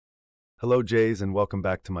Hello Jays and welcome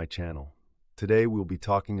back to my channel. Today we'll be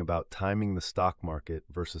talking about timing the stock market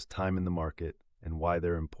versus time in the market and why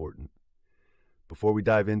they're important. Before we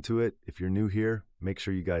dive into it, if you're new here, make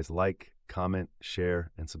sure you guys like, comment,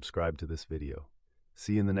 share, and subscribe to this video.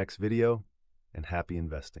 See you in the next video, and happy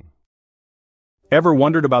investing. Ever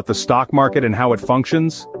wondered about the stock market and how it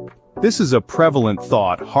functions? This is a prevalent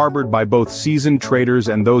thought harbored by both seasoned traders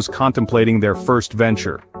and those contemplating their first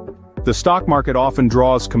venture. The stock market often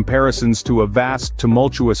draws comparisons to a vast,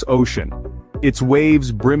 tumultuous ocean. Its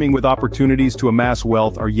waves, brimming with opportunities to amass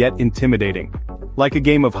wealth, are yet intimidating. Like a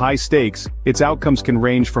game of high stakes, its outcomes can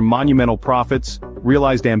range from monumental profits,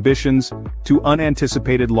 realized ambitions, to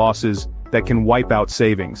unanticipated losses that can wipe out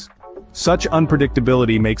savings. Such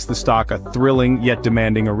unpredictability makes the stock a thrilling yet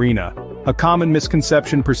demanding arena. A common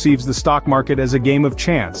misconception perceives the stock market as a game of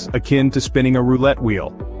chance, akin to spinning a roulette wheel.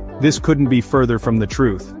 This couldn't be further from the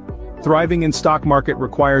truth. Thriving in stock market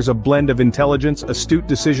requires a blend of intelligence, astute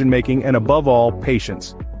decision-making, and above all,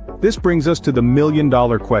 patience. This brings us to the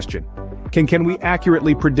million-dollar question. Can we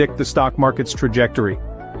accurately predict the stock market's trajectory?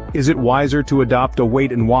 Is it wiser to adopt a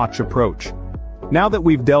wait-and-watch approach? Now that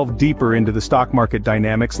we've delved deeper into the stock market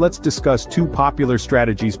dynamics, let's discuss two popular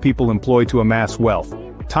strategies people employ to amass wealth: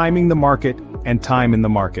 timing the market and time in the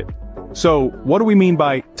market. So, what do we mean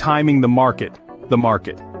by timing the market? The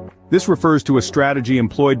market. This refers to a strategy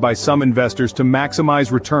employed by some investors to maximize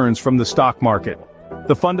returns from the stock market.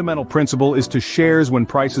 The fundamental principle is to shares when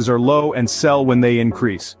prices are low and sell when they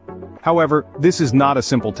increase. However, this is not a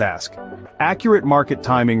simple task. Accurate market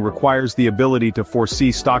timing requires the ability to foresee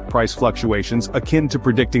stock price fluctuations akin to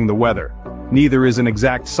predicting the weather. Neither is an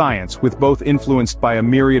exact science, with both influenced by a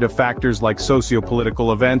myriad of factors like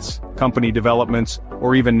socio-political events, company developments,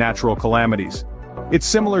 or even natural calamities. It's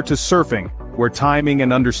similar to surfing, where timing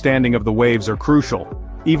and understanding of the waves are crucial.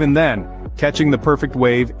 Even then, catching the perfect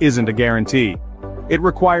wave isn't a guarantee. It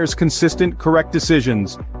requires consistent, correct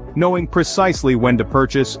decisions, knowing precisely when to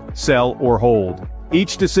purchase, sell, or hold.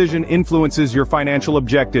 Each decision influences your financial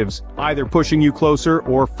objectives, either pushing you closer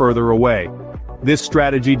or further away. This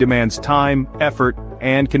strategy demands time, effort,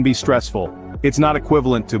 and can be stressful. It's not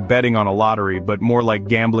equivalent to betting on a lottery, but more like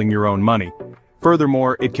gambling your own money.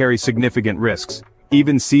 Furthermore, it carries significant risks.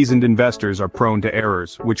 Even seasoned investors are prone to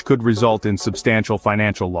errors, which could result in substantial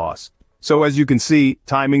financial loss. So as you can see,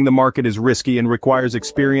 timing the market is risky and requires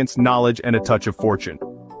experience, knowledge, and a touch of fortune.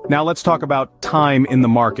 Now let's talk about time in the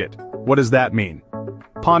market. What does that mean?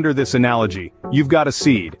 Ponder this analogy. You've got a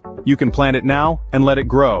seed. You can plant it now and let it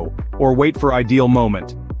grow, or wait for ideal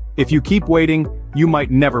moment. If you keep waiting, you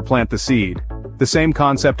might never plant the seed. The same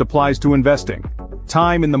concept applies to investing.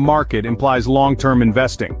 Time in the market implies long-term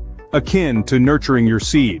investing, akin to nurturing your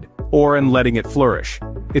seed, and letting it flourish.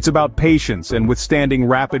 It's about patience and withstanding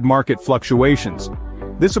rapid market fluctuations.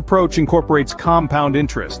 This approach incorporates compound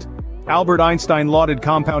interest. Albert Einstein lauded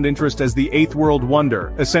compound interest as the eighth world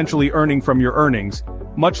wonder, essentially earning from your earnings.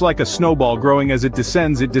 Much like a snowball growing as it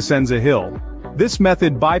descends a hill. This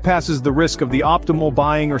method bypasses the risk of the optimal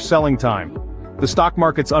buying or selling time. The stock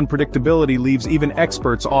market's unpredictability leaves even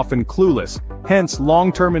experts often clueless, hence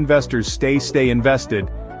long-term investors stay invested,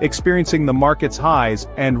 experiencing the market's highs,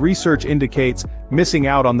 and research indicates missing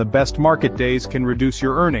out on the best market days can reduce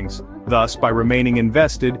your earnings. Thus, by remaining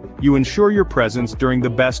invested, you ensure your presence during the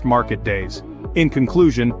best market days. In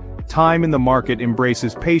conclusion, time in the market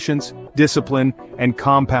embraces patience, discipline, and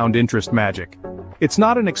compound interest magic. It's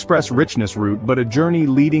not an express richness route, but a journey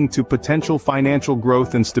leading to potential financial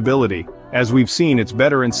growth and stability. As we've seen, it's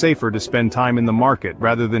better and safer to spend time in the market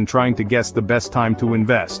rather than trying to guess the best time to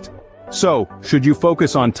invest. So, should you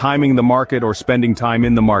focus on timing the market or spending time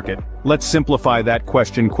in the market? Let's simplify that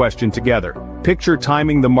question together. Picture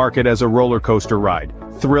timing the market as a roller coaster ride.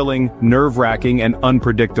 Thrilling, nerve-wracking, and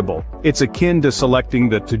unpredictable. It's akin to selecting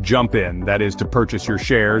to jump in, that is to purchase your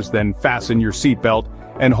shares, then fasten your seatbelt,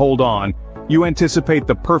 and hold on. You anticipate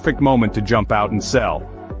the perfect moment to jump out and sell.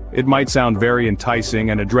 It might sound very enticing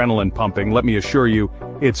and adrenaline pumping. Let me assure you,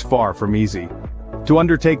 it's far from easy. To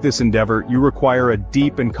undertake this endeavor, you require a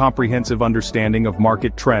deep and comprehensive understanding of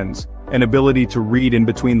market trends, an ability to read in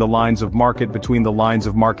between the lines of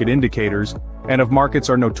market indicators, and of markets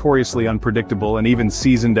are notoriously unpredictable, and even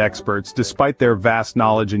seasoned experts, despite their vast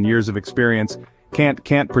knowledge and years of experience,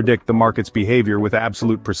 can't predict the market's behavior with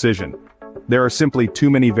absolute precision. There are simply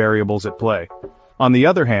too many variables at play. On the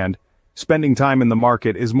other hand, spending time in the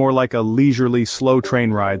market is more like a leisurely, slow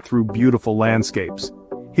train ride through beautiful landscapes.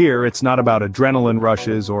 Here, it's not about adrenaline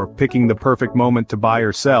rushes or picking the perfect moment to buy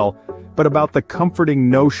or sell, but about the comforting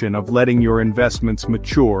notion of letting your investments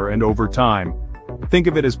mature and over time. Think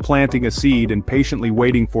of it as planting a seed and patiently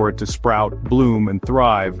waiting for it to sprout, bloom, and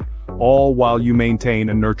thrive. all while you maintain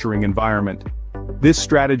a nurturing environment. This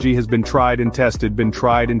strategy has been tried and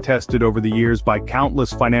tested over the years by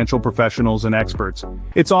countless financial professionals and experts.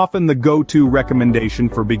 It's often the go-to recommendation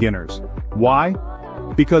for beginners. Why?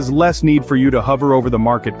 Because less need for you to hover over the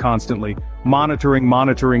market constantly,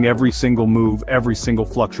 monitoring every single move, every single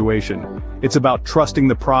fluctuation. It's about trusting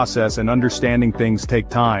the process and understanding things take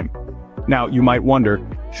time. Now, you might wonder,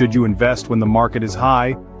 should you invest when the market is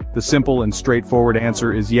high? The simple and straightforward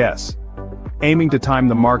answer is yes. Aiming to time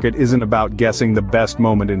the market isn't about guessing the best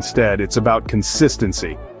moment instead, it's about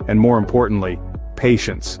consistency, and more importantly,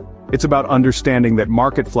 patience. It's about understanding that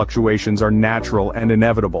market fluctuations are natural and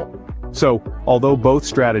inevitable. So, although both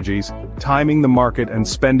strategies, timing the market and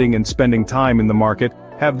spending time in the market,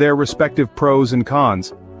 have their respective pros and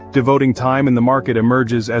cons, devoting time in the market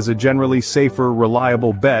emerges as a generally safer,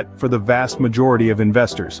 reliable bet for the vast majority of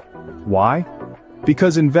investors. Why?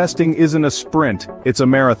 Because investing isn't a sprint, it's a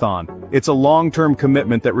marathon. It's a long-term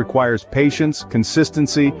commitment that requires patience,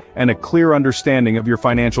 consistency, and a clear understanding of your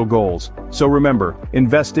financial goals. So remember,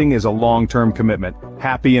 investing is a long-term commitment.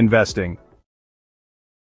 Happy investing!